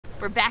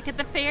We're back at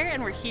the fair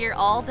and we're here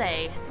all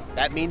day.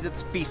 That means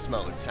it's feast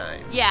mode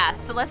time. Yeah,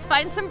 so let's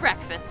find some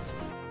breakfast.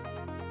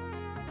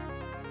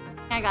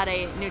 I got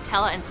a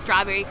Nutella and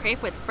strawberry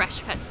crepe with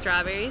fresh cut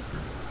strawberries.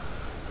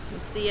 You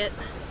can see it.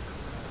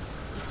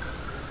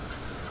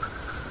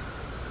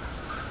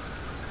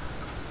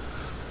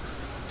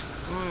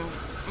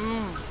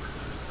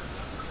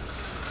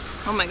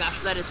 Oh my gosh,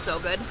 that is so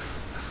good.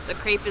 The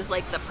crepe is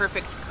like the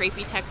perfect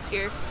crepey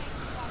texture.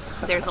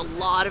 There's a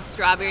lot of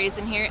strawberries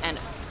in here and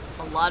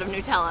a lot of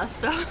Nutella,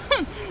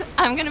 so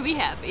I'm gonna be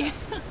happy.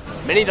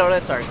 Mini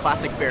donuts are a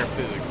classic fair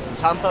food.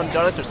 Tom Thumb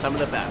donuts are some of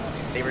the best.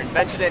 They were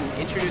invented and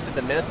introduced at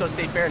the Minnesota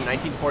State Fair in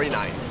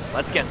 1949.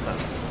 Let's get some.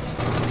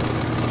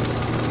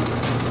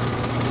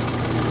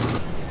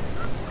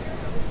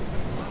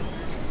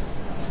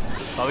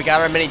 Well, we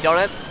got our mini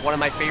donuts, one of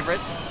my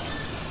favorite.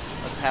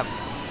 Let's have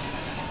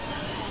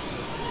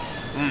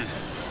them.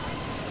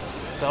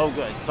 So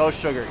good, so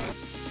sugary.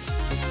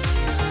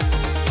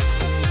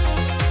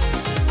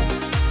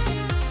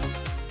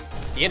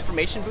 The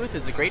information booth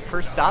is a great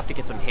first stop to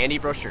get some handy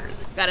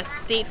brochures. Got a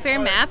state fair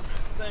map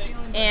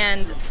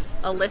and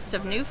a list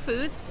of new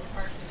foods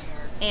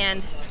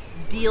and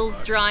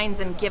deals, drawings,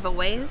 and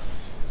giveaways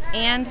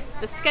and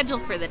the schedule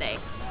for the day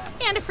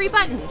and a free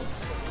button.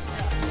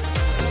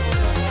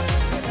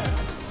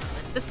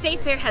 The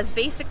state fair has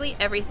basically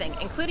everything,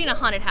 including a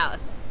haunted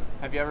house.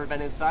 Have you ever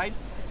been inside?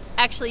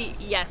 Actually,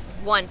 yes,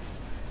 once.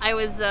 I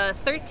was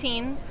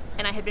 13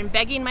 and I had been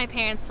begging my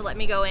parents to let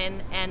me go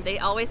in and they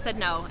always said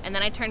no, and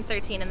then I turned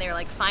 13 and they were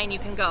like, fine, you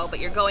can go, but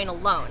you're going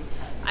alone.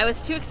 I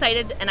was too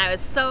excited and I was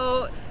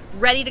so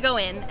ready to go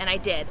in, and I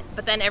did,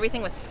 but then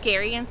everything was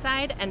scary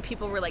inside and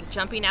people were like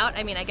jumping out.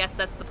 I mean, I guess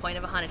that's the point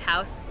of a haunted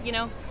house, you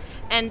know?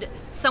 And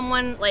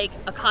someone, like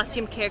a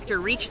costume character,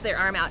 reached their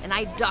arm out and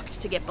I ducked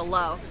to get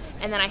below,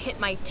 and then I hit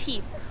my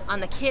teeth on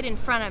the kid in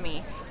front of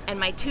me, and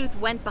my tooth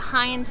went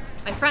behind,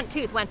 my front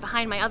tooth went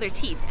behind my other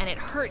teeth, and it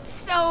hurt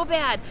so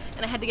bad,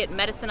 and I had to get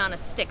medicine on a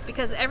stick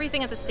because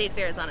everything at the state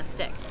fair is on a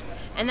stick.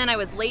 And then I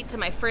was late to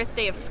my first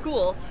day of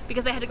school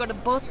because I had to go to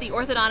both the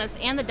orthodontist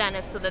and the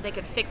dentist so that they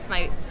could fix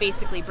my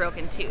basically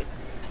broken tooth.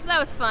 So that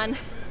was fun.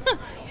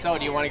 So,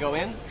 do you want to go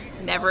in?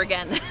 Never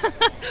again.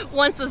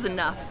 Once was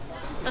enough.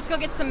 Let's go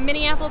get some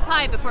mini apple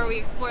pie before we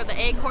explore the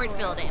egg hoard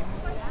building.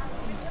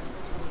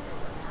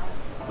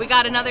 We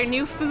got another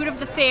new food of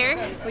the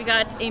fair. We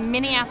got a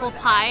mini apple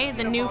pie.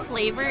 The new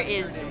flavor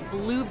is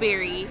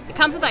blueberry. It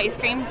comes with ice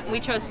cream. We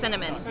chose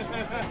cinnamon.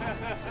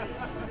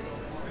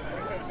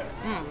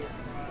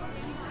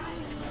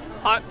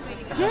 Hot.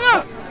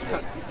 Yeah.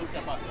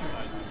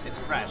 It's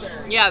fresh.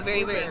 Yeah,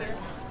 very, very.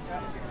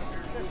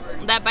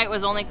 That bite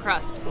was only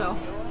crust, so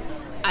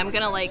I'm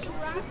gonna like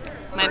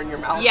burn your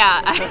mouth.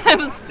 Yeah,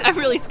 I'm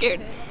really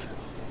scared.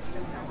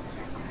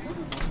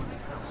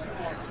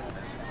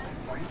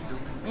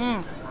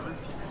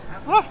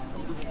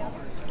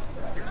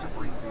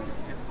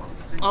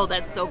 Oh,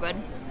 that's so good.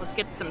 Let's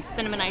get some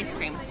cinnamon ice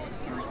cream.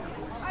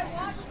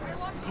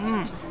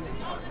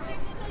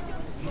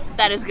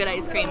 That is good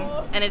ice cream,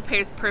 and it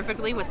pairs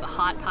perfectly with the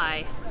hot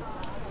pie.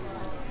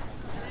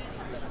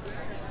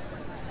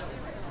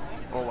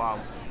 Oh wow,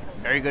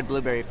 very good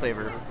blueberry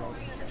flavor.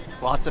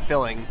 Lots of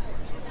filling,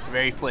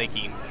 very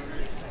flaky.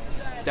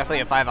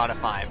 Definitely a 5 out of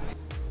 5.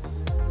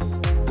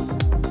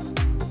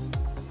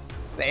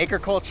 The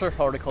Agriculture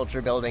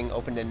Horticulture building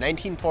opened in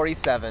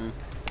 1947,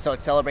 so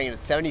it's celebrating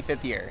its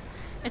 75th year.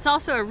 It's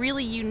also a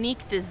really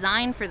unique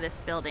design for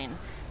this building.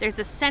 There's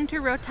a center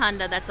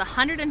rotunda that's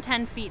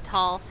 110 feet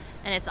tall,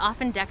 and it's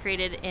often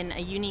decorated in a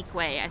unique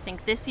way. I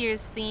think this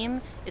year's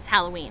theme is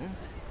Halloween.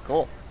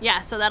 Cool.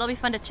 Yeah, so that'll be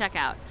fun to check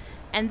out.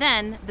 And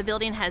then the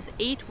building has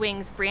 8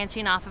 wings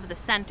branching off of the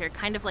center,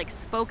 kind of like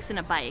spokes in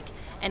a bike,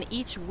 and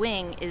each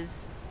wing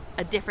is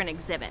a different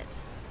exhibit.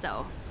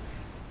 So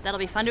that'll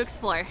be fun to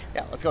explore.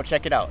 Yeah, let's go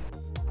check it out.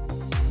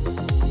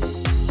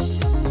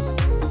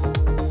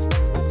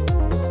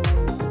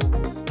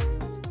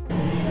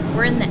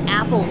 We're in the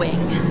apple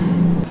wing.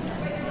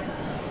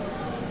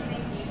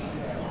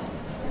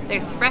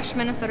 There's fresh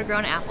Minnesota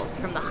grown apples,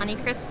 from the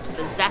Honeycrisp to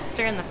the Zester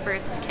and the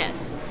First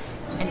Kiss.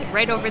 And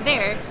right over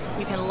there,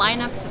 you can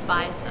line up to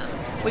buy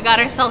some. We got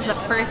ourselves a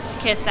First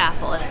Kiss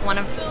apple. It's one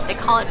of, they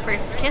call it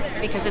First Kiss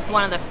because it's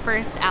one of the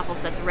first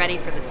apples that's ready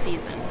for the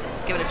season.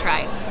 Let's give it a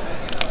try.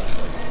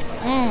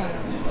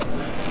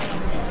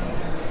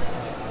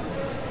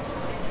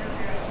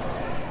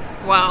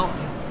 Wow.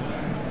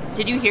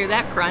 Did you hear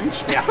that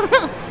crunch?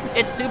 Yeah.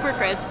 It's super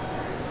crisp,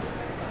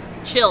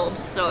 chilled,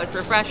 so it's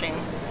refreshing.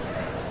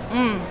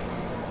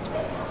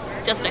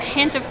 Just a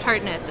hint of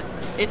tartness.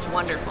 It's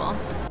wonderful.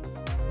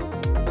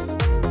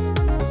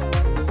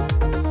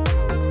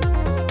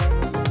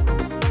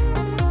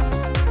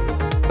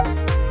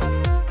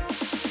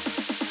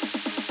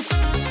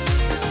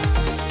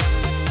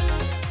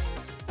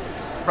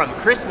 From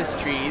Christmas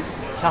trees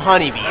to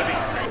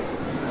honeybees.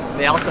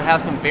 They also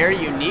have some very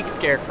unique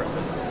scarecrows.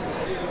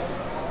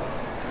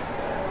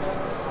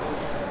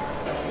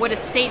 Would a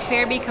state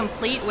fair be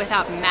complete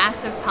without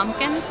massive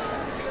pumpkins?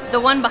 The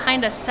one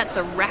behind us set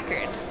the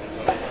record.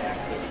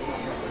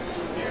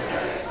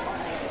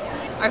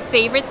 Our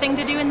favorite thing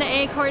to do in the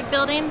Ag Hort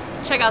building?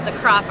 Check out the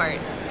crop art.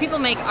 People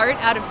make art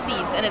out of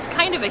seeds, and it's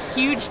kind of a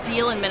huge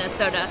deal in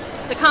Minnesota.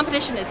 The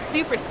competition is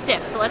super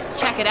stiff, so let's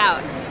check it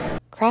out.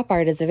 Crop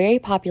art is a very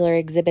popular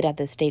exhibit at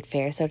the state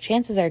fair, so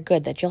chances are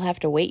good that you'll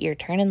have to wait your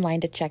turn in line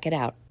to check it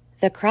out.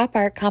 The crop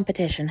art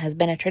competition has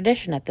been a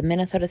tradition at the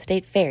Minnesota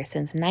State Fair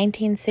since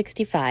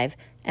 1965,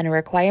 and a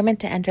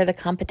requirement to enter the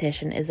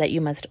competition is that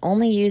you must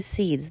only use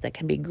seeds that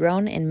can be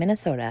grown in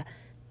Minnesota.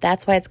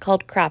 That's why it's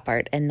called crop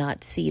art and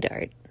not seed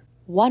art.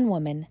 One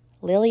woman,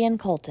 Lillian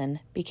Colton,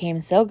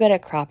 became so good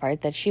at crop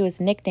art that she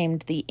was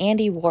nicknamed the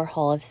Andy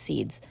Warhol of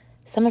seeds.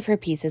 Some of her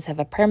pieces have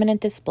a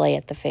permanent display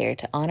at the fair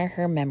to honor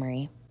her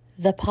memory.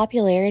 The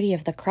popularity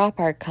of the crop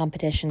art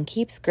competition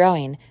keeps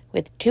growing,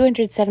 with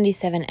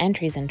 277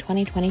 entries in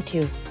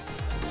 2022.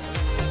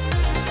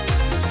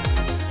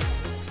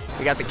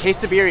 We got the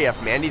quesadilla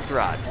from Andy's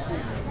Garage.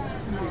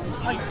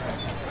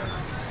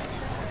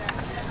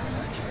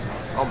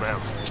 Oh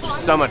man,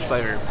 just so much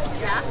flavor.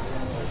 Yeah?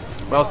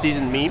 Well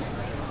seasoned meat,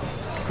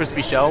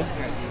 crispy shell,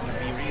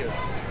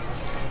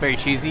 very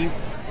cheesy.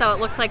 So it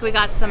looks like we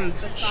got some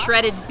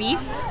shredded beef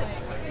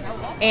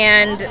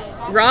and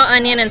raw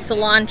onion and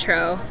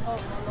cilantro,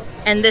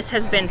 and this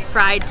has been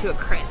fried to a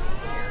crisp.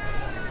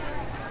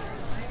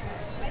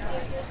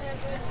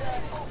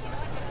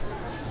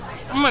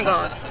 Oh my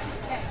god.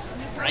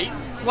 Right?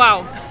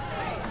 Wow.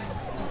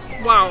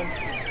 Wow.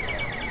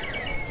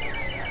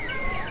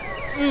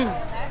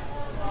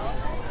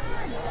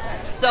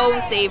 So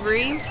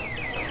savory.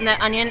 And that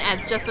onion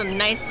adds just a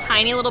nice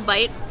tiny little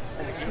bite.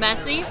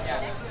 Messy,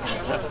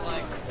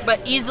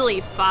 but easily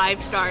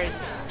 5 stars.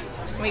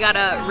 We got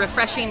a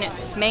refreshing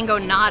mango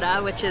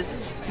nata, which is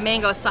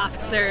mango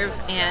soft serve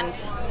and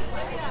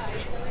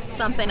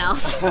something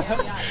else.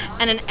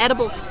 And an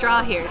edible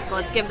straw here, so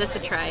let's give this a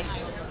try.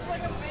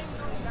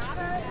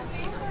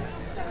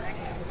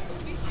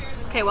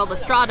 Okay, well the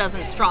straw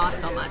doesn't straw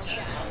so much.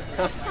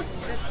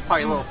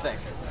 Probably a little thick.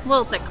 A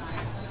little thick.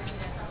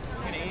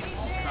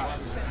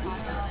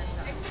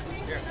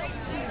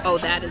 Oh,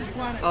 that is,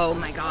 oh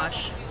my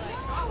gosh.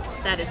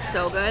 That is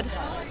so good.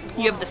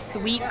 You have the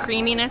sweet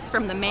creaminess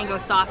from the mango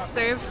soft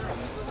serve,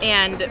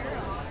 and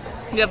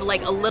you have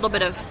like a little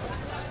bit of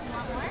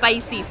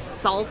spicy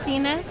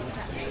saltiness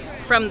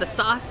from the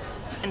sauce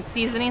and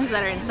seasonings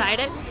that are inside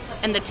it,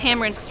 and the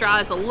tamarind straw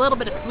is a little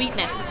bit of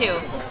sweetness too.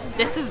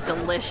 This is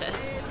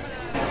delicious.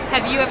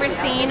 Have you ever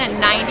seen a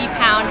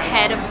 90-pound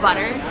head of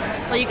butter?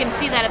 Well, you can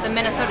see that at the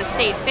Minnesota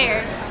State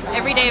Fair.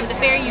 Every day of the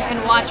fair you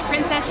can watch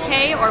Princess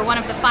Kay or one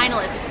of the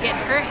finalists get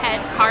her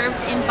head carved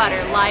in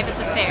butter live at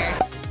the fair.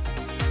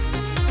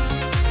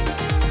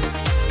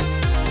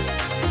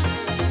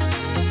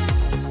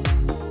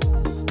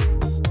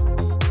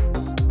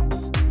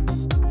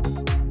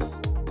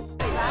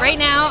 Right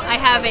now I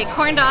have a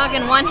corn dog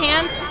in one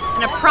hand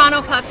and a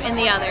Pronto Pup in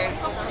the other.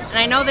 And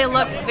I know they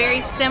look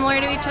very similar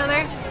to each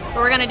other, but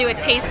we're gonna do a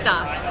taste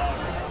off.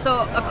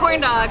 So a corn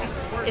dog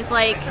is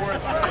like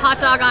a hot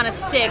dog on a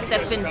stick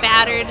that's been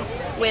battered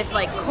with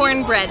like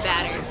cornbread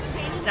batter.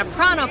 And a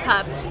Pronto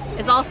Pup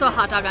is also a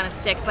hot dog on a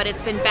stick, but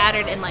it's been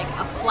battered in like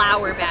a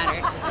flour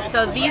batter.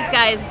 So these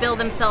guys bill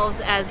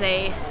themselves as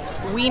a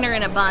wiener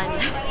in a bun.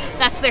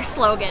 That's their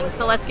slogan,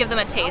 so let's give them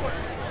a taste.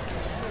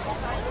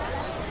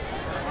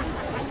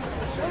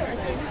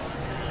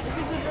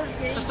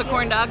 That's a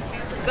corn dog.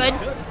 It's good.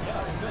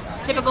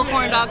 Typical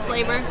corn dog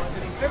flavor.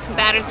 The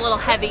batter's a little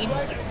heavy,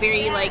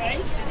 very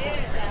like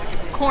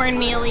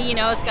cornmeal-y, you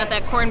know, it's got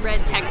that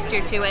cornbread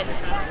texture to it.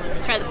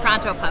 Let's try the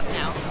Pronto Pup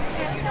now.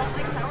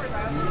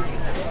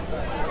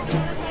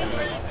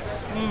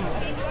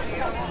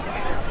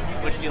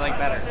 Which do you like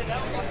better?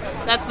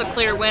 That's the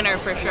clear winner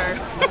for sure.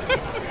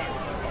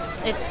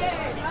 It's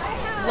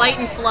light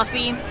and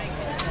fluffy.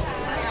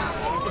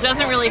 It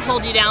doesn't really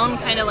hold you down,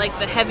 kind of like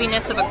the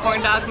heaviness of a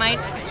corn dog might.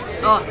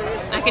 Oh,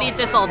 I could eat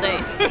this all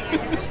day.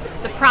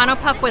 The Pronto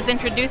Pup was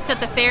introduced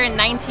at the fair in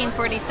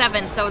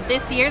 1947, so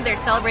this year they're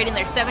celebrating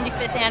their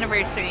 75th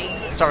anniversary.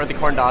 Start with the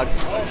corn dog.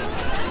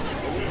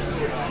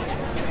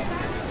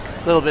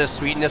 A little bit of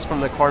sweetness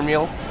from the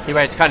cornmeal. You're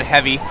right, it's kind of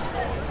heavy.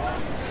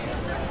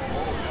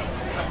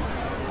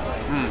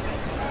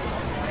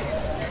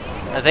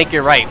 I think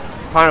you're right.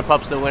 Pronto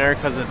Pup's the winner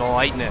because of the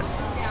lightness.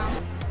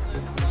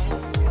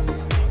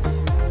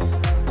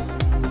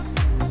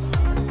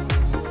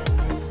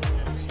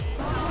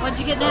 What'd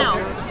you get now?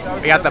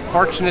 We got the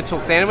pork schnitzel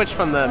sandwich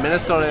from the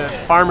Minnesota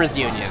Farmers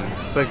Union.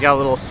 So we've got a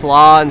little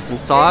slaw and some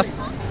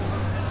sauce.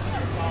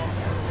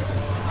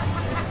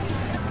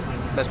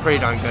 That's pretty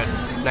darn good.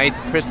 Nice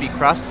crispy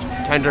crust,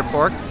 tender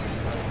pork.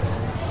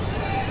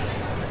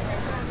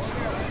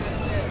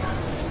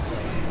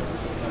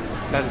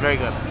 That's very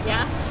good.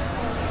 Yeah?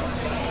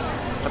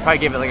 I'd probably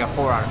give it like a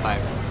 4 out of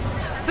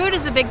 5. Food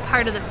is a big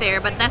part of the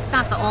fair, but that's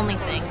not the only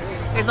thing.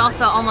 There's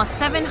also almost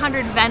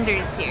 700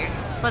 vendors here.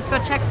 So let's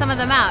go check some of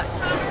them out.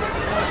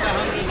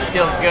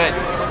 Feels good.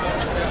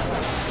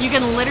 You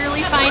can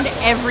literally find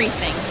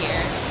everything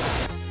here.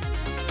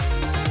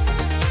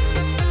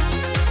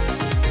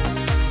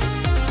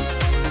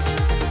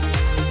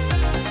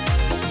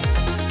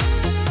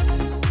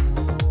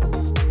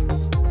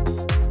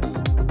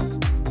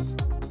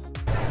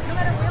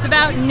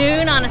 about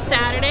noon on a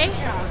Saturday.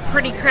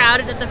 Pretty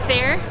crowded at the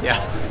fair.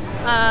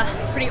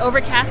 Yeah. Pretty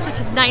overcast, which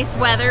is nice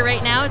weather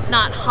right now. It's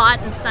not hot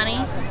and sunny.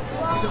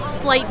 There's a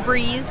slight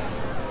breeze.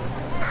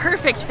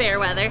 Perfect fair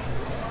weather.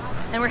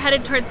 And we're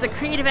headed towards the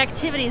Creative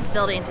Activities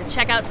building to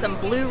check out some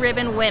blue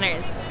ribbon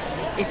winners.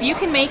 If you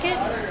can make it,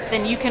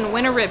 then you can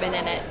win a ribbon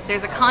in it.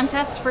 There's a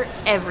contest for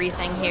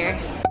everything here.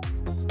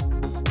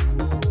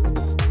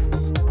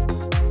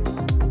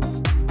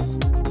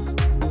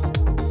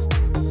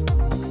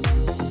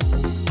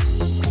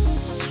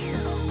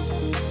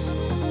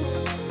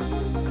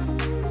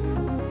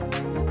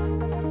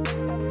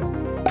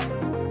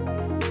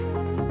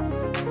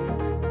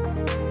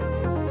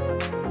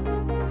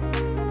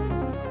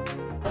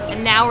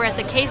 And now we're at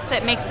the case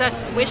that makes us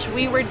wish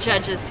we were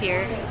judges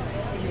here.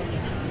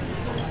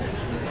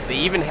 They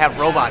even have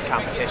robot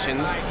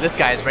competitions. This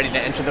guy is ready to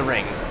enter the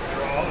ring.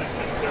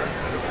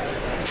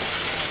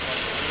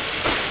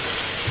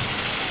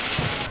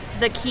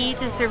 The key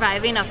to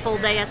surviving a full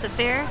day at the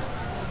fair?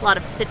 A lot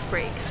of sit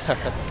breaks.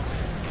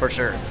 For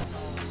sure.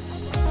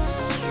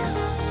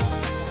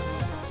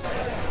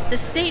 The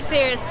state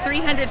fair is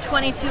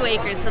 322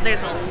 acres, so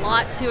there's a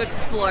lot to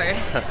explore.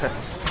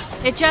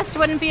 It just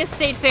wouldn't be a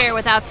state fair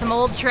without some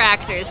old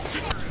tractors.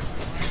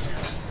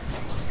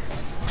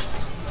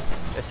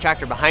 This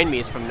tractor behind me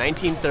is from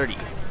 1930.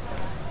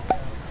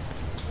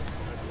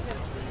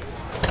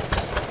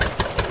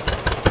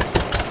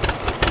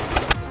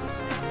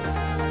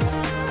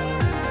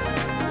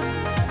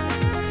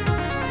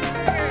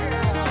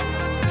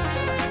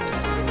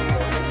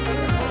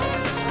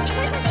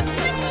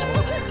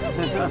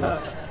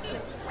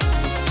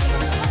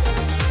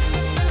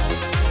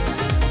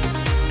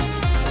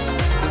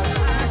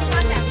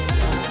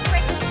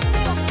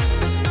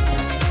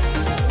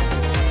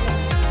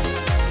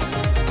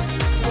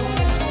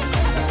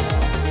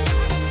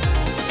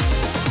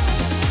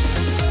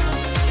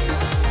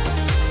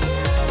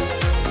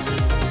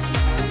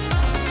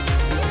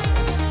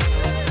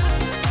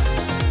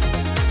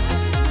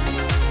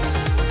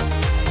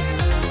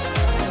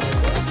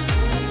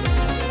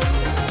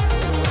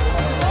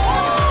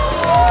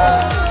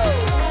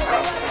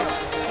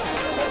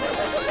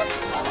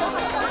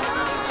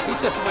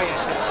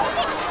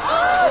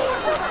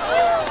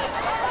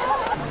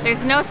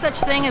 There's no such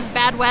thing as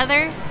bad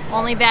weather,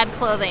 only bad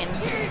clothing.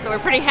 So we're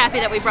pretty happy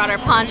that we brought our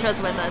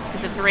ponchos with us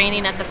because it's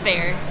raining at the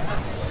fair.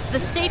 The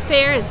state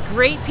fair is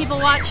great people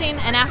watching,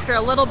 and after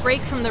a little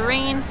break from the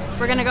rain,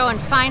 we're gonna go and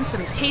find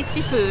some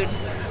tasty food.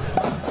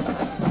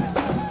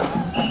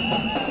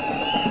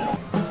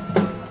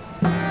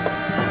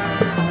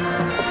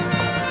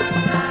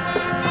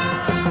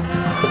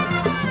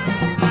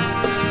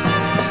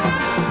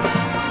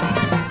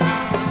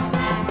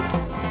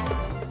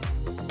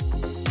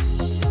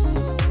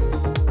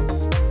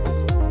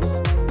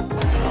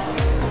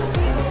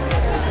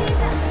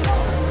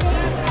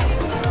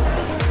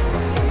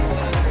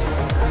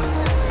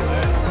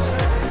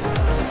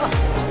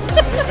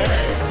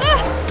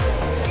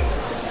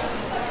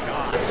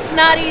 It's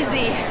not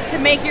easy to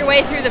make your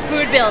way through the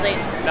food building.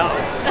 No.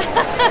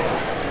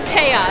 It's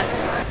chaos.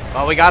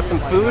 Well, we got some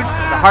food. The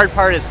hard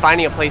part is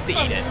finding a place to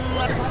eat it.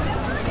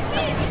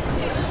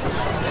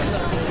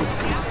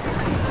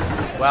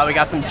 Well, we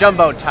got some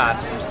jumbo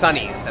tots from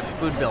Sonny's at the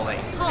food building.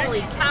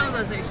 Holy cow,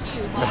 those are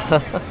huge.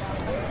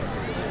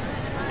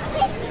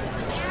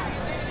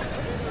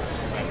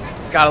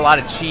 It's got a lot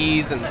of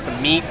cheese and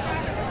some meat.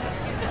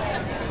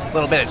 A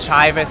little bit of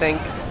chive, I think.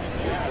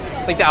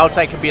 I think the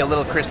outside could be a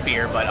little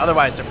crispier, but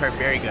otherwise they're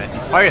very good.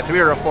 Oh yeah, 3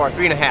 or 4,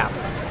 3.5.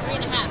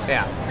 3.5.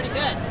 Yeah. Pretty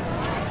good.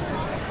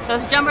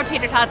 Those jumbo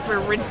tater tots were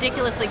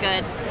ridiculously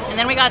good. And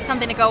then we got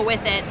something to go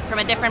with it from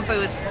a different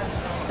booth.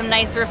 Some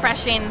nice,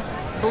 refreshing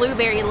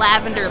blueberry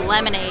lavender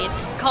lemonade.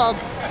 It's called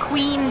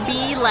Queen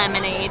Bee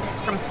Lemonade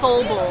from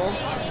Soul Bowl.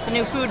 It's a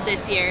new food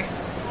this year.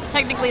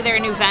 Technically they're a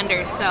new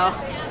vendor, so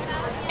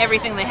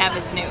everything they have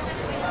is new.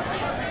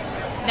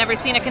 Never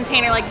seen a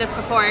container like this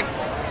before.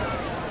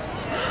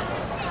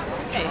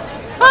 Okay.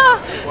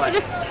 What?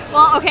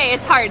 Well, okay,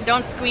 it's hard.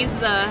 Don't squeeze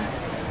the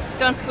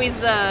Squeeze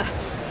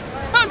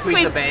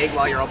the bag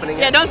while you're opening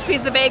it? Yeah, don't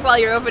squeeze the bag while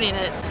you're opening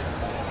it.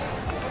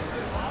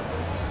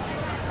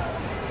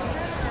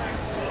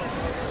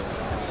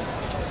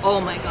 Oh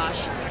my gosh.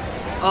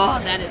 Oh,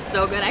 that is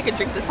so good. I could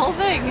drink this whole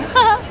thing.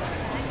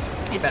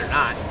 It's, better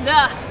not.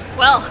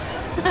 Well,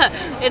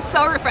 it's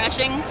so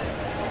refreshing.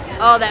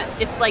 Oh,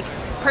 it's like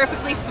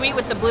perfectly sweet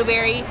with the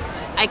blueberry.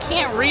 I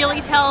can't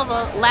really tell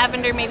the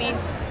lavender maybe.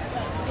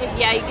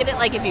 Yeah, you get it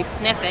like if you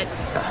sniff it.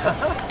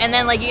 And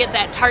then like you get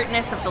that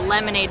tartness of the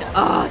lemonade.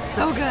 Oh, it's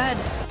so good.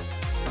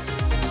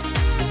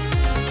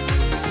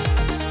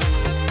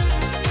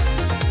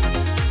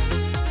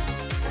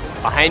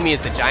 Behind me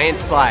is the giant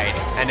slide,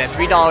 and at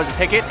 $3 a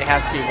ticket, it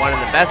has to be one of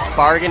the best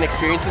bargain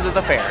experiences of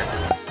the fair.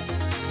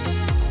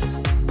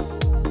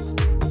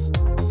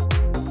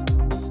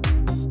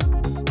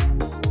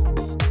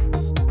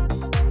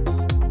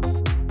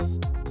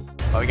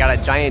 Well, we got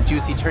a giant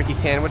juicy turkey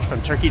sandwich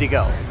from Turkey to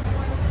Go.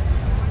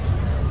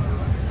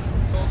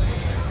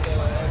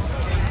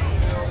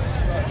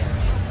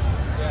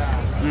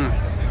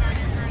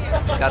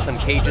 It's got some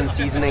Cajun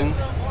seasoning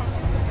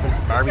and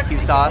some barbecue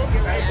sauce,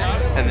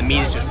 and the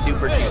meat is just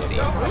super juicy.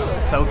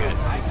 It's so good.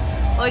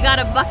 Well, we got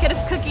a bucket of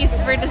cookies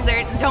for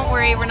dessert. Don't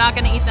worry, we're not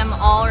gonna eat them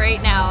all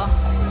right now.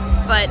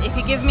 But if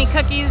you give me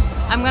cookies,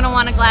 I'm gonna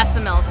want a glass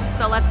of milk.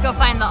 So let's go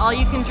find the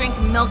all-you-can-drink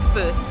milk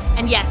booth.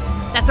 And yes,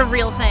 that's a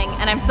real thing,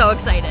 and I'm so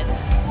excited.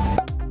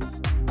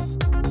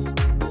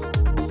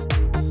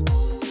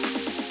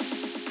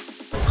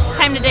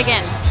 Time to dig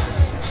in.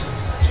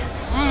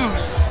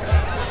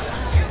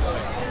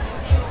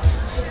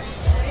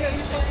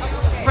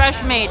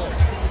 Fresh made.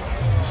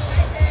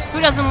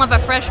 Who doesn't love a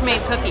fresh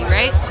made cookie,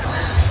 right?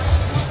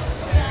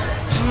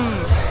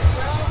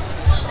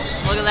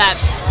 Look at that.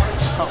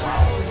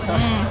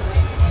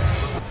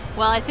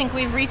 Well, I think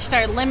we've reached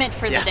our limit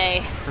for the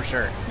day. For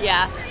sure.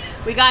 Yeah.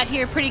 We got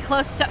here pretty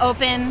close to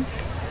open,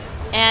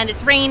 and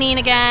it's raining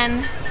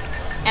again,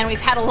 and we've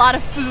had a lot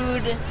of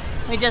food.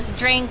 We just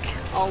drank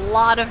a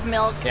lot of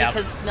milk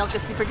because milk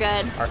is super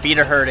good. Our feet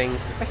are hurting.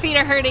 Our feet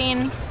are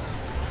hurting.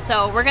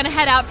 So we're gonna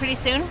head out pretty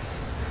soon.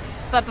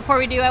 But before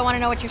we do, I wanna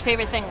know what your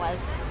favorite thing was.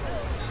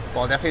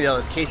 Well, definitely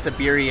those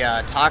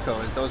quesabirria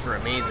tacos, those were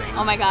amazing.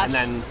 Oh my gosh. And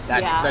then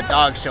the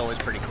dog show was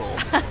pretty cool.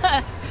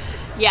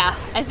 Yeah,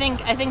 I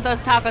think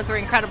those tacos were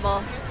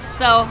incredible.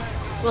 So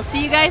we'll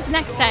see you guys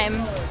next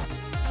time.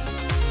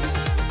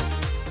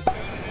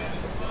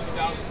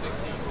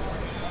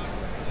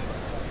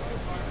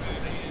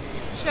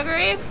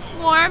 Sugary,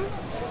 warm.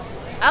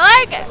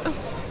 I like it.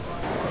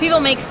 People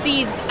make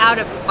seeds out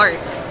of art.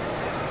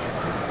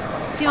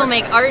 People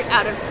make art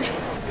out of seeds.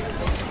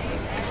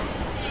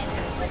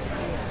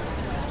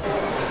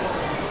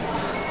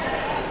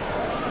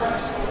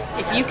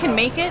 If you can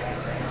make it,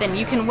 then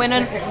you can win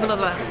a blah,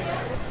 blah.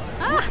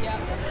 Ah.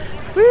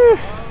 Woo.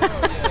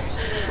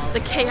 The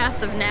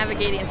chaos of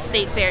navigating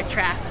state fair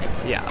traffic.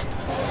 Yeah.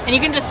 And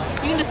you can just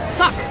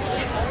suck.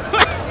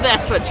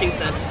 That's what she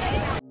said.